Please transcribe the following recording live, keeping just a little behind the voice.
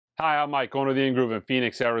Hi, I'm Mike, owner of the In-Groove in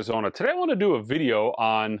Phoenix, Arizona. Today I want to do a video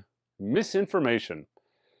on misinformation.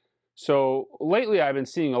 So lately I've been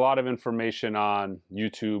seeing a lot of information on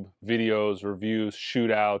YouTube, videos, reviews,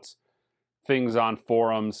 shootouts, things on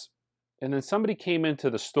forums. And then somebody came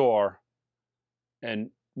into the store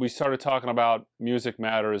and we started talking about Music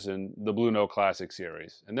Matters and the Blue Note Classic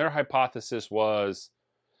series. And their hypothesis was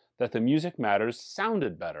that the Music Matters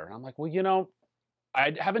sounded better. I'm like, well,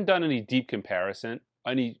 I haven't done any deep comparison,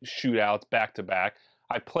 any shootouts back to back.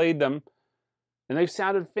 I played them and they've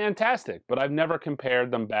sounded fantastic, but I've never compared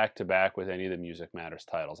them back to back with any of the Music Matters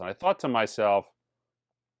titles. And I thought to myself,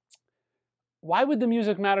 why would the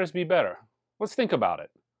Music Matters be better? Let's think about it.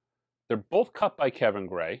 They're both cut by Kevin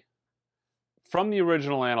Gray from the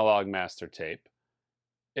original analog master tape.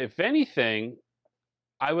 If anything,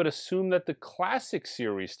 I would assume that the Classic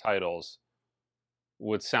series titles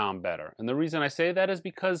would sound better. And the reason I say that is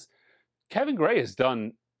because Kevin Gray has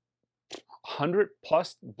done 100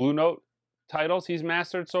 plus Blue Note titles he's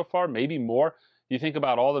mastered so far, maybe more. You think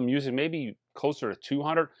about all the music, maybe closer to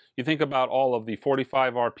 200. You think about all of the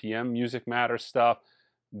 45 RPM Music Matters stuff,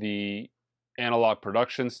 the Analog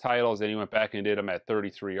Productions titles, then he went back and did them at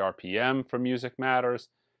 33 RPM for Music Matters.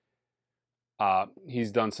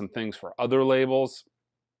 He's done some things for other labels.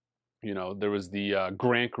 You know, there was the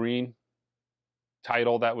Grant Green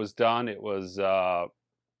title that was done. It was, that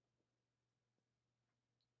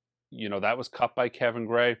was cut by Kevin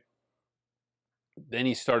Gray. Then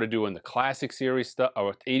he started doing the Classic series stuff,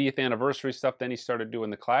 or 80th anniversary stuff. Then he started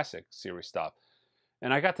doing the Classic series stuff.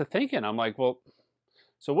 And I got to thinking, I'm like, well,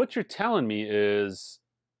 so what you're telling me is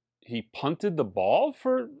he punted the ball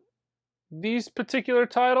for these particular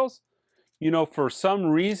titles? For some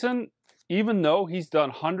reason, even though he's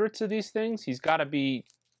done hundreds of these things, he's got to be,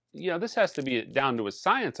 this has to be down to his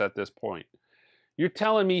science at this point. You're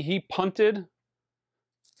telling me he punted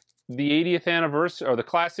the 80th anniversary or the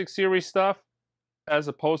Classic series stuff as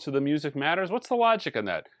opposed to the Music Matters? What's the logic in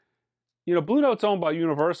that? Blue Note's owned by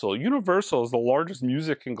Universal. Universal is the largest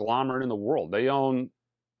music conglomerate in the world. They own,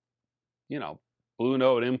 Blue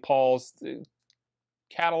Note, Impulse,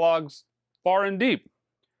 catalogs far and deep.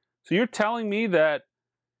 So you're telling me that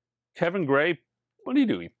Kevin Gray, what did he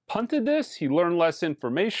do? He punted this? He learned less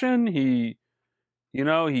information? He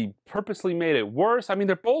purposely made it worse? I mean,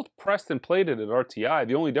 they're both pressed and plated at RTI.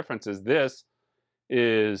 The only difference is this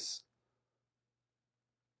is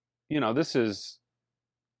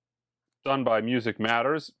done by Music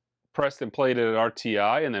Matters, pressed and plated at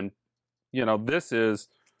RTI, and then, this is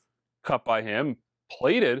cut by him,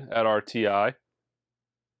 plated at RTI,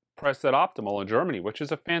 pressed at Optimal in Germany, which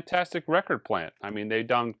is a fantastic record plant. I mean, they've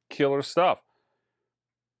done killer stuff.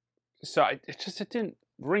 So it didn't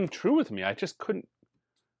ring true with me. I just couldn't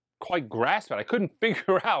quite grasp it. I couldn't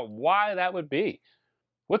figure out why that would be.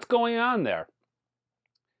 What's going on there?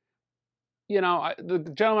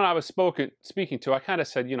 The gentleman I was speaking to, I kind of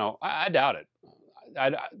said, I doubt it.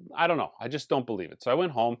 I don't know. I just don't believe it. So I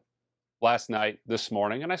went home last night, this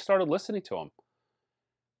morning, and I started listening to him.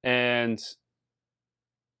 And,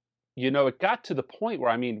 it got to the point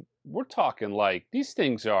where, we're talking like these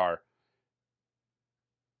things are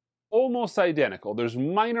almost identical. There's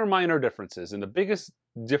minor differences. And the biggest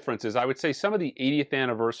difference is, I would say, some of the 80th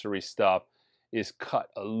anniversary stuff is cut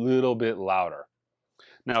a little bit louder.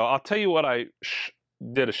 Now, I'll tell you what I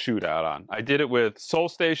did a shootout on. I did it with Soul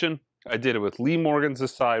Station. I did it with Lee Morgan's The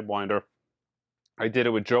Sidewinder. I did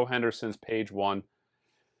it with Joe Henderson's Page One.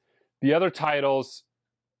 The other titles,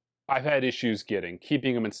 I've had issues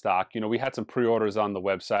keeping them in stock. We had some pre-orders on the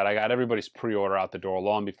website. I got everybody's pre-order out the door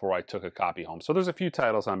long before I took a copy home. So there's a few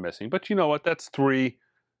titles I'm missing. But you know what? That's 3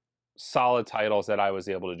 solid titles that I was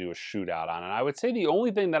able to do a shootout on. And I would say the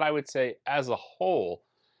only thing that I would say as a whole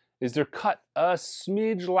is they're cut a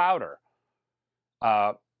smidge louder.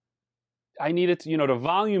 I needed to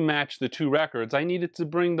volume match the 2 records. I needed to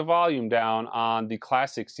bring the volume down on the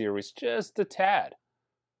Classic series just a tad.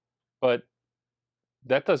 But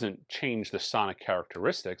that doesn't change the sonic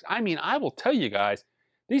characteristics. I will tell you guys,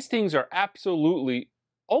 these things are absolutely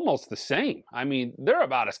almost the same. They're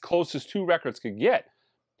about as close as 2 records could get.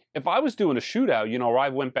 If I was doing a shootout, where I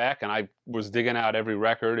went back and I was digging out every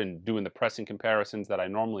record and doing the pressing comparisons that I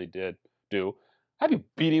normally do, I'd be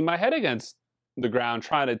beating my head against the ground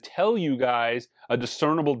trying to tell you guys a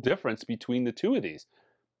discernible difference between the 2 of these.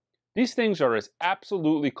 These things are as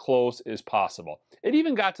absolutely close as possible. It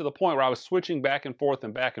even got to the point where I was switching back and forth,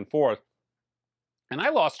 and I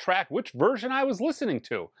lost track which version I was listening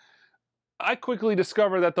to. I quickly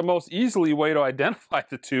discovered that the most easily way to identify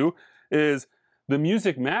the 2 is the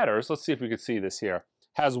Music Matters, let's see if we can see this here,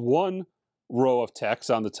 has one row of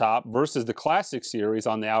text on the top versus the Classic series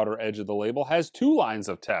on the outer edge of the label has 2 lines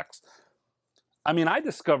of text. I mean, I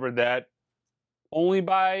discovered that only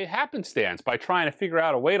by happenstance, by trying to figure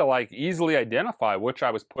out a way to like easily identify which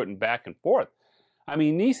I was putting back and forth. I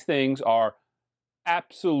mean, these things are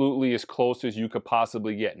absolutely as close as you could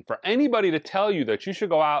possibly get. And for anybody to tell you that you should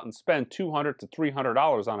go out and spend $200 to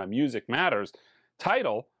 $300 on a Music Matters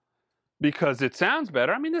title because it sounds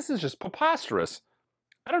better, I mean, this is just preposterous.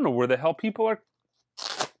 I don't know where the hell people are,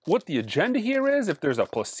 what the agenda here is, if there's a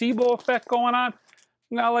placebo effect going on.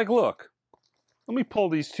 Now, like, look, let me pull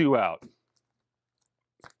these 2 out.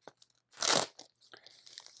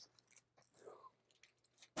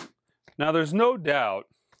 Now, there's no doubt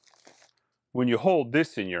when you hold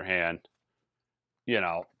this in your hand, you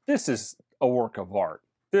know, this is a work of art.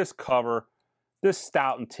 This cover, this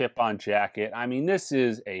stout and tip-on jacket, I mean, this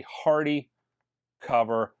is a hardy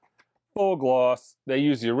cover, full gloss. They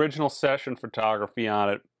use the original session photography on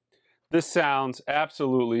it. This sounds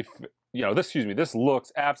absolutely, you know, this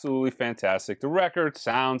looks absolutely fantastic. The record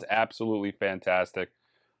sounds absolutely fantastic.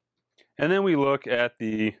 And then we look at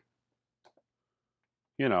the,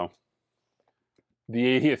 you know,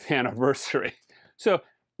 the 80th anniversary. So,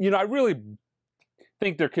 you know, I really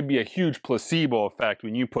think there could be a huge placebo effect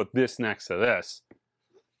when you put this next to this.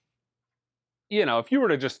 You know, if you were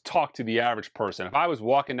to just talk to the average person, if I was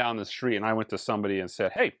walking down the street and I went to somebody and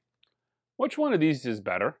said, hey, which one of these is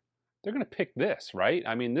better? They're going to pick this, right?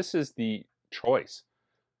 I mean, this is the choice.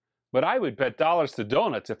 But I would bet dollars to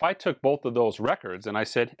donuts if I took both of those records and I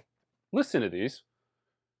said, listen to these.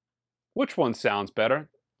 Which one sounds better?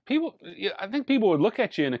 I think people would look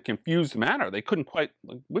at you in a confused manner. They couldn't quite,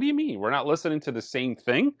 what do you mean? We're not listening to the same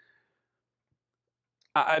thing?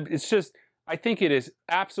 It's just, I think it is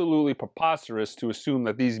absolutely preposterous to assume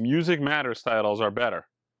that these Music Matters titles are better.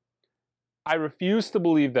 I refuse to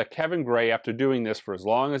believe that Kevin Gray, after doing this for as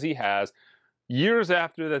long as he has, years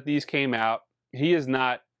after that these came out, he is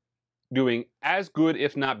not doing as good,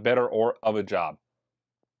 if not better, or of a job.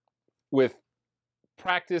 With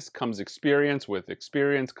practice comes experience. With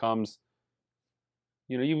experience comes,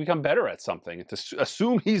 you know, you become better at something. And to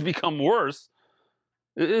assume he's become worse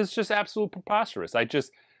is just absolute preposterous.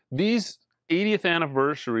 These 80th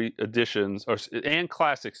anniversary editions and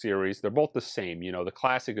Classic series, they're both the same. You know, the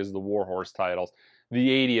Classic is the Warhorse titles. The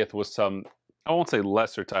 80th was some, I won't say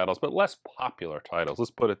lesser titles, but less popular titles. Let's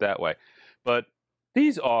put it that way. But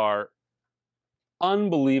these are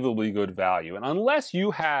unbelievably good value. And unless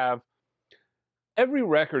you have every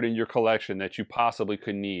record in your collection that you possibly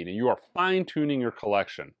could need, and you are fine-tuning your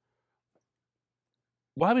collection,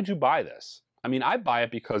 why would you buy this? I mean, I buy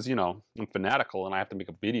it because, you know, I'm fanatical and I have to make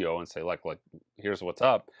a video and say, like, here's what's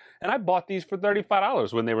up. And I bought these for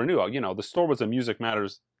 $35 when they were new. You know, the store was a Music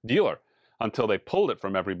Matters dealer until they pulled it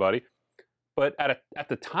from everybody. But at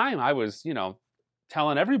the time, I was, you know,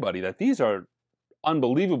 telling everybody that these are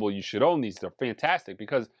unbelievable. You should own these. They're fantastic,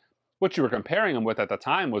 because what you were comparing them with at the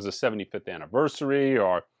time was a 75th anniversary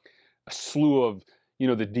or a slew of, you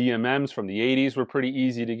know, the DMMs from the 80s were pretty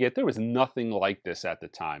easy to get. There was nothing like this at the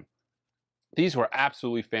time. These were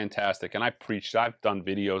absolutely fantastic, and I preached. I've done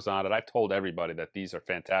videos on it. I've told everybody that these are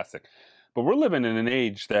fantastic. But we're living in an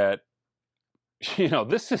age that, you know,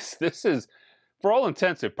 this is, for all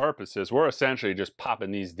intents and purposes, we're essentially just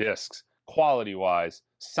popping these discs, quality-wise,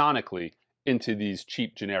 sonically, into these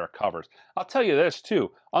cheap generic covers. I'll tell you this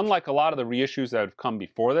too, unlike a lot of the reissues that have come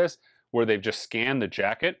before this, where they've just scanned the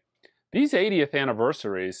jacket, these 80th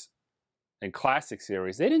anniversaries and Classic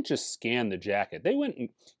series, they didn't just scan the jacket. They went and,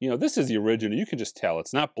 you know, this is the original. You can just tell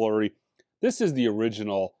it's not blurry. This is the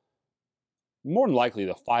original. More than likely,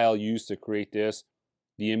 the file used to create this,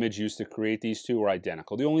 the image used to create these two are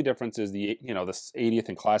identical. The only difference is the 80th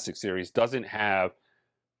and Classic series doesn't have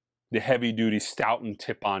the heavy-duty stout and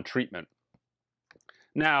tip-on treatment.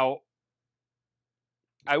 Now,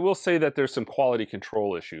 I will say that there's some quality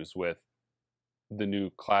control issues with the new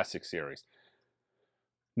Classic series.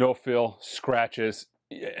 No fill, scratches,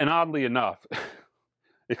 and oddly enough,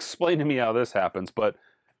 explain to me how this happens, but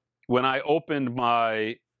when I opened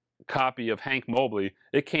my copy of Hank Mobley,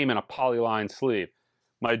 it came in a polyline sleeve.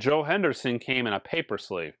 My Joe Henderson came in a paper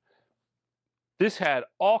sleeve. This had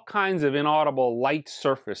all kinds of inaudible light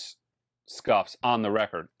surface scuffs on the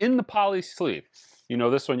record in the poly sleeve. You know,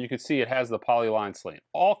 this one, you can see it has the polyline sleeve.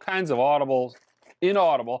 All kinds of audible,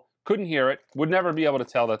 inaudible, couldn't hear it, would never be able to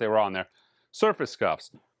tell that they were on there. Surface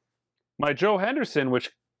scuffs. My Joe Henderson,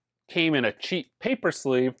 which came in a cheap paper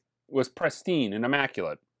sleeve, was pristine and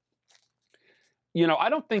immaculate. You know, I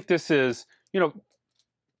don't think this is, you know,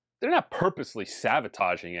 they're not purposely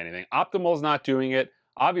sabotaging anything. Optimal's not doing it.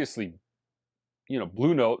 Obviously,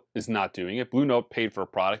 Blue Note is not doing it. Blue Note paid for a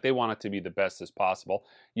product. They want it to be the best as possible.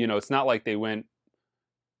 It's not like they went,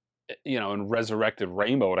 and resurrected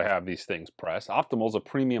Rainbow to have these things pressed. Optimal's a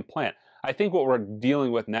premium plant. I think what we're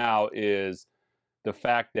dealing with now is the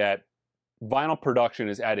fact that vinyl production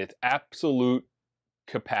is at its absolute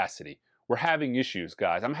capacity. We're having issues,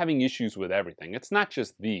 guys. I'm having issues with everything. It's not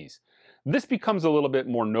just these. This becomes a little bit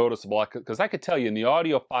more noticeable because I could tell you in the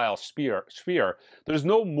audiophile sphere, there's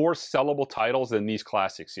no more sellable titles than these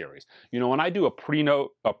classic series. When I do a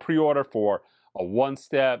pre-order for a One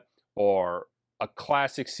Step or a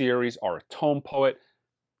classic series or a Tone Poet,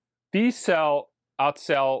 these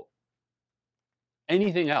outsell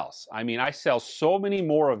anything else. I mean, I sell so many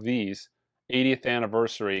more of these 80th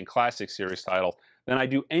anniversary and classic series titles than I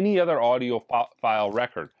do any other audiophile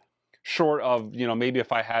record. Short of, maybe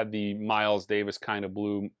if I had the Miles Davis kind of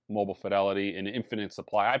blue Mobile Fidelity in infinite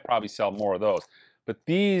supply, I'd probably sell more of those. But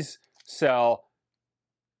these sell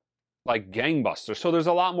like gangbusters. So there's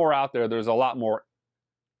a lot more out there. There's a lot more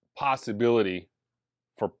possibility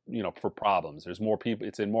for problems. There's more people.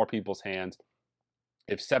 It's in more people's hands.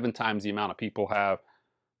 If 7 times the amount of people have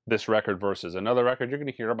this record versus another record, you're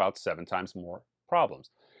going to hear about 7 times more problems.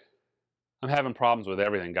 I'm having problems with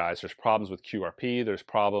everything, guys. There's problems with QRP. There's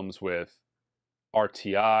problems with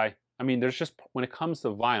RTI. I mean, there's just, when it comes to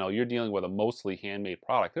vinyl, you're dealing with a mostly handmade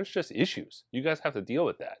product. There's just issues. You guys have to deal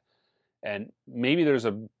with that. And maybe there's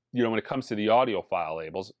when it comes to the audiophile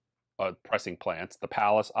labels, pressing plants, the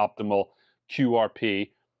Palace, Optimal, QRP,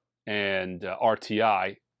 and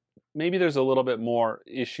RTI, maybe there's a little bit more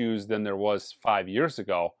issues than there was 5 years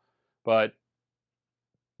ago. But,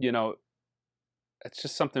 it's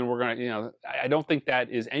just something we're going to, I don't think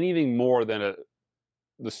that is anything more than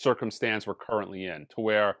the circumstance we're currently in, to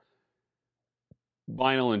where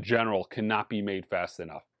vinyl in general cannot be made fast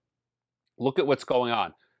enough. Look at what's going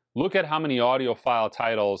on. Look at how many audiophile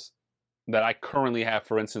titles that I currently have,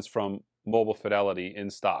 for instance, from Mobile Fidelity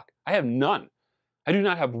in stock. I have none. I do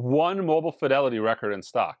not have one Mobile Fidelity record in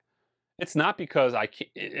stock. It's not because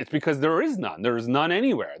it's because there is none. There is none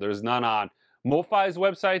anywhere. There's none on MoFi's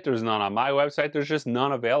website. There's none on my website. There's just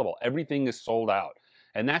none available. Everything is sold out.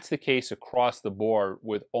 And that's the case across the board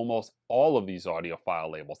with almost all of these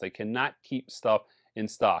audiophile labels. They cannot keep stuff in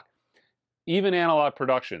stock. Even Analog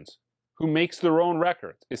Productions, who makes their own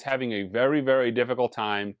records, is having a very, very difficult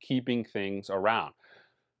time keeping things around.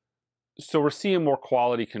 So we're seeing more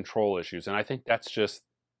quality control issues. And I think that's just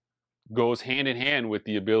goes hand in hand with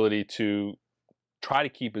the ability to try to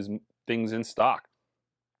keep things in stock.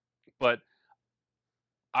 But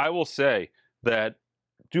I will say that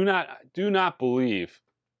do not believe,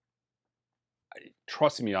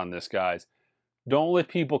 trust me on this, guys, don't let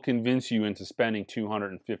people convince you into spending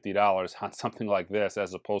 $250 on something like this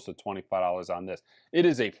as opposed to $25 on this. It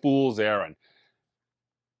is a fool's errand.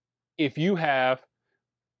 If you have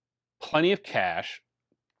plenty of cash,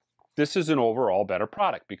 this is an overall better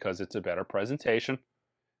product because it's a better presentation.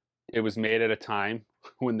 It was made at a time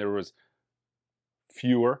when there was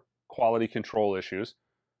fewer quality control issues.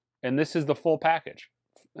 And this is the full package.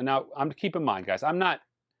 And now, keep in mind, guys,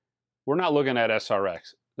 we're not looking at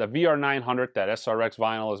SRX. The VR900 that SRX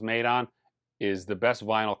vinyl is made on is the best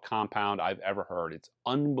vinyl compound I've ever heard. It's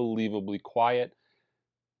unbelievably quiet.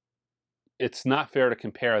 It's not fair to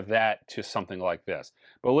compare that to something like this.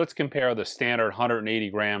 But let's compare the standard 180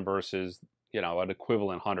 gram versus, an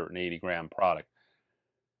equivalent 180 gram product.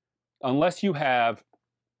 Unless you have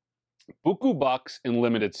buku bucks in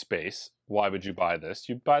limited space, why would you buy this?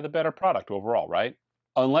 You'd buy the better product overall, right?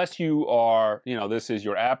 Unless you are, this is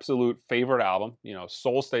your absolute favorite album,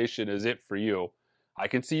 Soul Station is it for you. I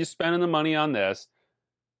can see you spending the money on this.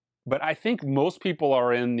 But I think most people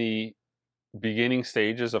are in the beginning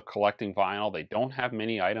stages of collecting vinyl. They don't have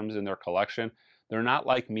many items in their collection. They're not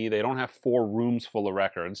like me. They don't have 4 rooms full of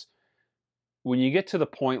records. When you get to the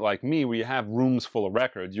point like me where you have rooms full of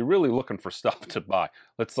records, you're really looking for stuff to buy.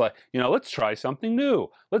 Let's try something new.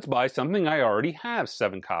 Let's buy something I already have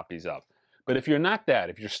 7 copies of. But if you're not that,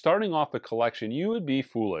 if you're starting off a collection, you would be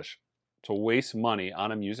foolish to waste money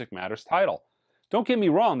on a Music Matters title. Don't get me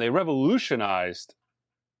wrong, they revolutionized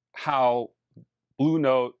how Blue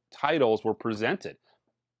Note titles were presented.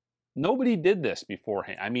 Nobody did this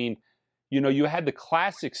beforehand. I mean, you had the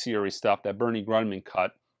classic series stuff that Bernie Grundman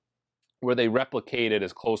cut, where they replicated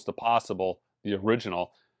as close to possible the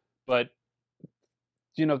original, but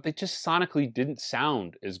they just sonically didn't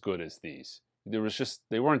sound as good as these.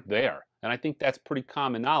 They weren't there. And I think that's pretty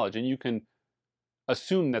common knowledge, and you can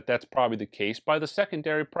assume that that's probably the case by the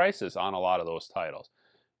secondary prices on a lot of those titles.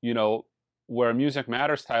 Where a Music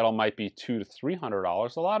Matters title might be $200 to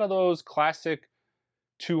 $300, a lot of those classic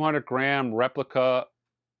 200-gram replica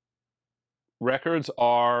records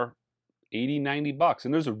are 80, 90 bucks.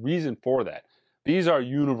 And there's a reason for that. These are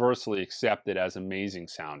universally accepted as amazing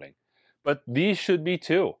sounding. But these should be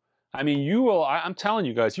too. I mean, I'm telling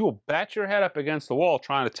you guys, you will bat your head up against the wall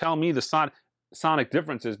trying to tell me the sonic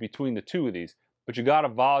differences between the two of these. But you got to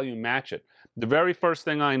volume match it. The very first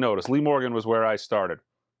thing I noticed, Lee Morgan was where I started.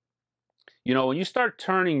 You know, when you start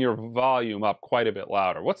turning your volume up quite a bit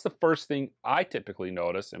louder, what's the first thing I typically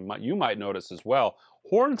notice, and you might notice as well?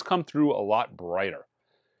 Horns come through a lot brighter.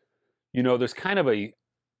 You know, there's kind of a,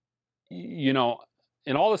 you know,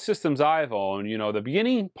 in all the systems I've owned, you know, the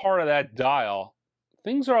beginning part of that dial,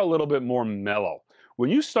 things are a little bit more mellow. When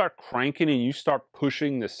you start cranking and you start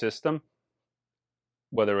pushing the system,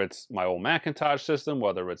 whether it's my old Macintosh system,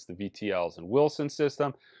 whether it's the VTLs and Wilson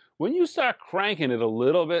system, when you start cranking it a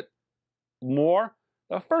little bit more,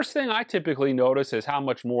 the first thing I typically notice is how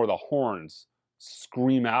much more the horns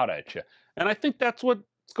scream out at you. And I think that's what's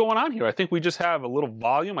going on here. I think we just have a little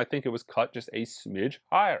volume. I think it was cut just a smidge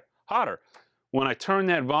hotter. When I turn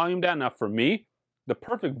that volume down, now for me, the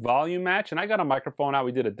perfect volume match, and I got a microphone out,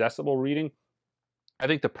 we did a decibel reading. I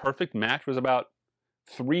think the perfect match was about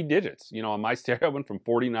 3 digits. You know, on my stereo, I went from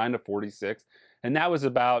 49 to 46, and that was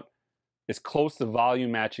about as close to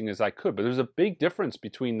volume matching as I could. But there's a big difference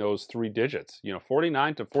between those 3 digits. You know,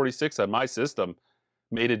 49 to 46 on my system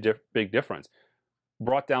made a big difference.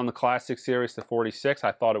 Brought down the Classic Series to 46.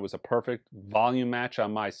 I thought it was a perfect volume match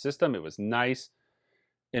on my system. It was nice,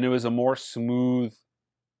 and it was a more smooth,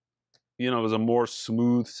 you know, it was a more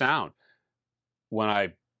smooth sound. When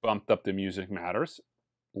I bumped up the Music Matters,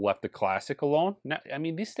 left the Classic alone. Now, I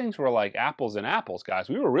mean, these things were like apples and apples, guys.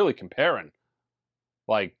 We were really comparing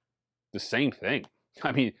like the same thing.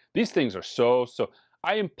 I mean, these things are so.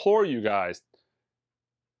 I implore you guys,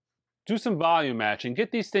 do some volume matching.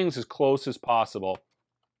 Get these things as close as possible.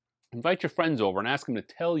 Invite your friends over and ask them to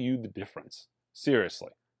tell you the difference.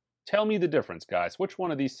 Seriously. Tell me the difference, guys. Which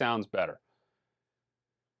one of these sounds better?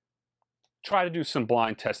 Try to do some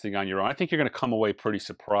blind testing on your own. I think you're going to come away pretty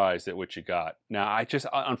surprised at what you got. Now,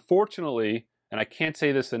 unfortunately, and I can't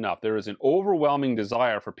say this enough, there is an overwhelming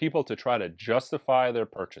desire for people to try to justify their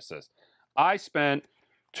purchases. I spent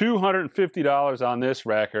 $250 on this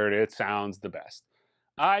record. It sounds the best.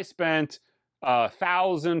 I spent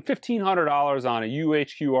 $1,500 on a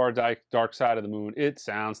UHQR Dark Side of the Moon. It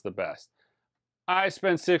sounds the best. I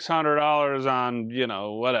spent $600 on, you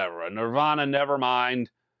know, whatever, a Nirvana Nevermind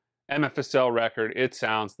MFSL record. It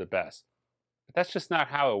sounds the best. But that's just not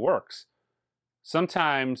how it works.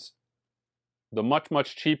 Sometimes the much,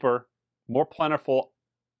 much cheaper, more plentiful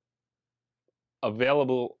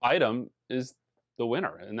available item is the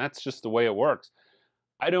winner. And that's just the way it works.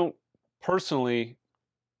 I don't personally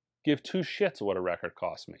give 2 shits what a record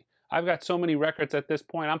costs me. I've got so many records at this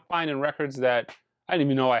point. I'm finding records that I didn't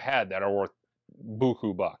even know I had that are worth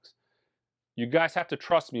buku bucks. You guys have to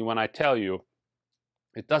trust me when I tell you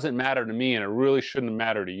it doesn't matter to me, and it really shouldn't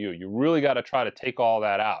matter to you. You really got to try to take all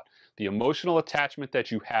that out. The emotional attachment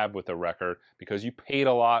that you have with a record because you paid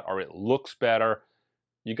a lot or it looks better,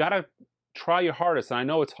 you got to try your hardest. And I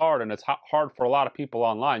know it's hard, and it's hard for a lot of people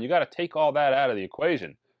online. You got to take all that out of the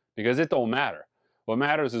equation because it don't matter. What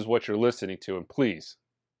matters is what you're listening to, and please,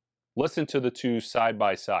 listen to the two side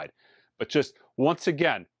by side. But just, once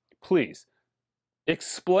again, please,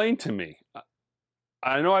 explain to me.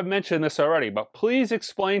 I know I've mentioned this already, but please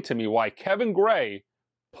explain to me why Kevin Gray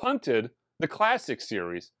punted the Classic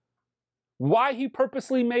Series. Why he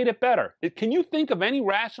purposely made it better. Can you think of any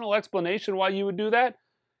rational explanation why you would do that?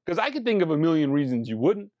 Because I could think of a million reasons you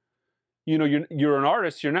wouldn't. You know, you're an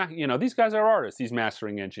artist. You're not, you know, these guys are artists, these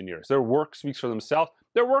mastering engineers. Their work speaks for themselves.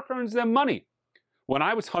 Their work earns them money. When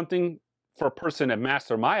I was hunting for a person to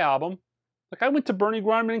master my album, like I went to Bernie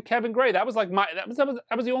Grundman and Kevin Gray. That was like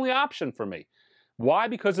that was the only option for me. Why?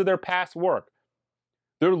 Because of their past work.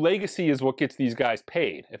 Their legacy is what gets these guys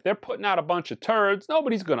paid. If they're putting out a bunch of turds,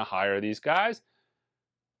 nobody's going to hire these guys.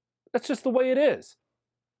 That's just the way it is.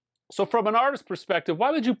 So from an artist perspective,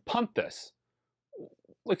 why would you punt this?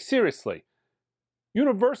 Like, seriously.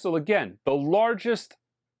 Universal, again, the largest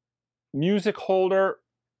music holder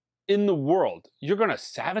in the world. You're going to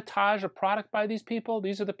sabotage a product by these people?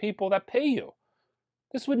 These are the people that pay you.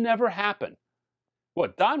 This would never happen.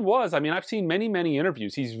 What Don was, I mean, I've seen many, many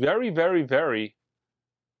interviews. He's very, very, very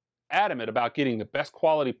adamant about getting the best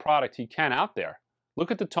quality product he can out there. Look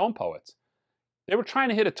at the Tone Poets. They were trying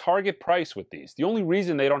to hit a target price with these. The only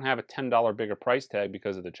reason they don't have a $10 bigger price tag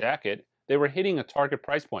because of the jacket, they were hitting a target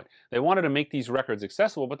price point. They wanted to make these records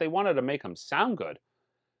accessible, but they wanted to make them sound good.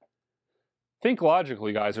 Think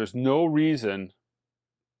logically, guys. There's no reason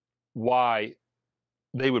why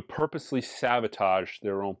they would purposely sabotage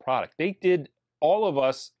their own product. They did all of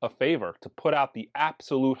us a favor to put out the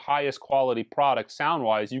absolute highest quality product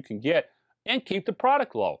sound-wise you can get and keep the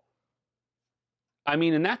product low. I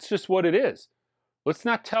mean, and that's just what it is. Let's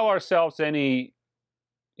not tell ourselves any,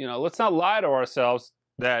 let's not lie to ourselves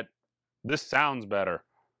that this sounds better,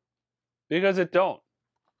 because it don't.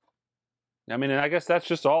 I mean, and I guess that's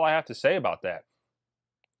just all I have to say about that.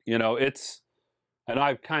 And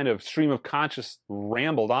I've kind of stream of conscious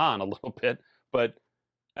rambled on a little bit, but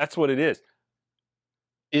that's what it is.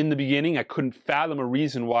 In the beginning, I couldn't fathom a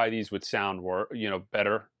reason why these would sound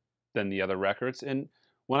better than the other records. And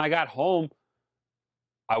when I got home,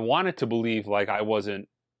 I wanted to believe like I wasn't,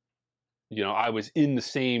 I was in the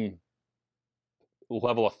same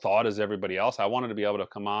level of thought as everybody else. I wanted to be able to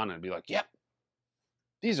come on and be like, yep,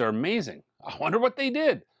 these are amazing. I wonder what they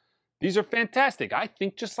did. These are fantastic. I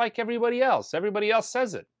think just like everybody else. Everybody else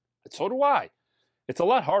says it. So do I. It's a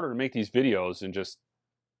lot harder to make these videos and just,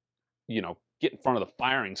 get in front of the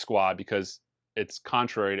firing squad because it's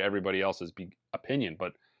contrary to everybody else's opinion.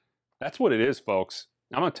 But that's what it is, folks.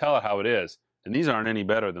 I'm going to tell it how it is. And these aren't any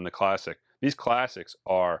better than the classic. These classics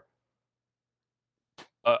are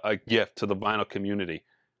a gift to the vinyl community.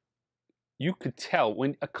 You could tell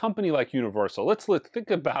when a company like Universal, let's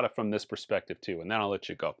think about it from this perspective too, and then I'll let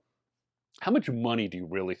you go. How much money do you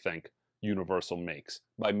really think Universal makes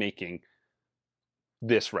by making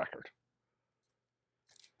this record?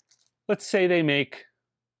 Let's say they make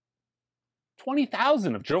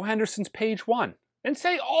 20,000 of Joe Henderson's Page One, and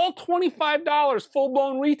say all $25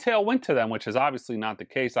 full-blown retail went to them, which is obviously not the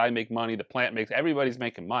case. I make money, the plant makes, everybody's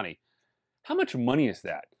making money. How much money is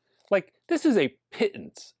that? Like, this is a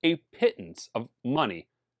pittance of money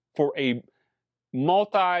for a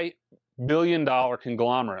multi-billion-dollar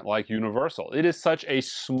conglomerate like Universal. It is such a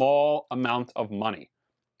small amount of money.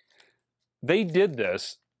 They did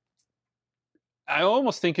this, I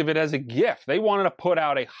almost think of it as a gift. They wanted to put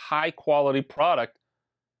out a high-quality product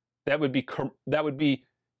that would be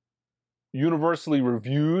universally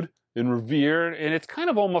reviewed and revered, and it's kind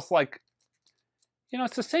of almost like,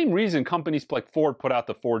 it's the same reason companies like Ford put out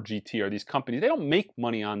the Ford GT, or these companies, they don't make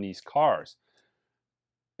money on these cars.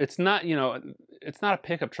 It's not, it's not a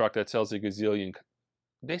pickup truck that sells a gazillion.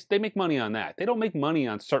 They make money on that. They don't make money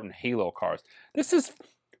on certain halo cars. This is,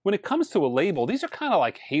 when it comes to a label, these are kind of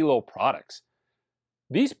like halo products.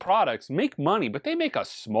 These products make money, but they make a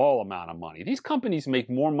small amount of money. These companies make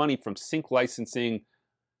more money from sync licensing,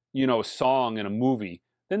 a song in a movie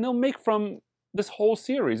than they'll make from this whole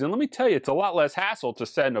series. And let me tell you, it's a lot less hassle to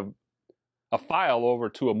send a file over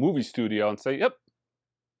to a movie studio and say, yep,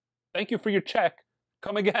 thank you for your check.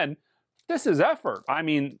 Come again. This is effort. I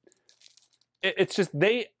mean, it's just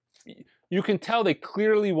you can tell they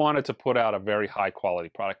clearly wanted to put out a very high quality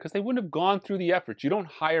product because they wouldn't have gone through the effort. You don't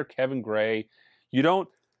hire Kevin Gray. You don't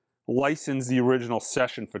license the original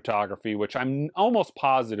session photography, which I'm almost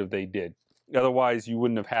positive they did. Otherwise, you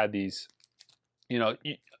wouldn't have had these, more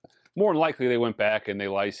than likely they went back and they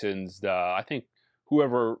licensed, I think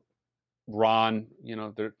whoever, Ron,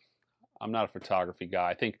 I'm not a photography guy.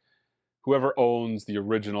 I think whoever owns the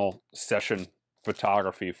original session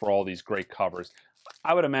photography for all these great covers,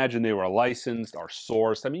 I would imagine they were licensed or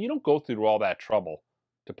sourced. I mean, you don't go through all that trouble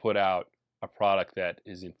to put out a product that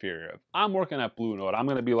is inferior. If I'm working at Blue Note, I'm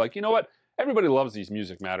going to be like, you know what? Everybody loves these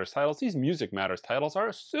Music Matters titles. These Music Matters titles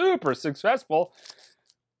are super successful.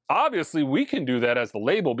 Obviously, we can do that as the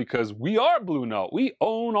label because we are Blue Note. We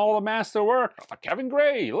own all the master work. Kevin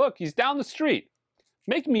Gray, look, he's down the street.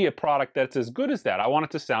 Make me a product that's as good as that. I want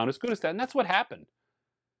it to sound as good as that. And that's what happened.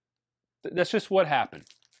 That's just what happened.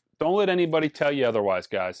 Don't let anybody tell you otherwise,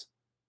 guys.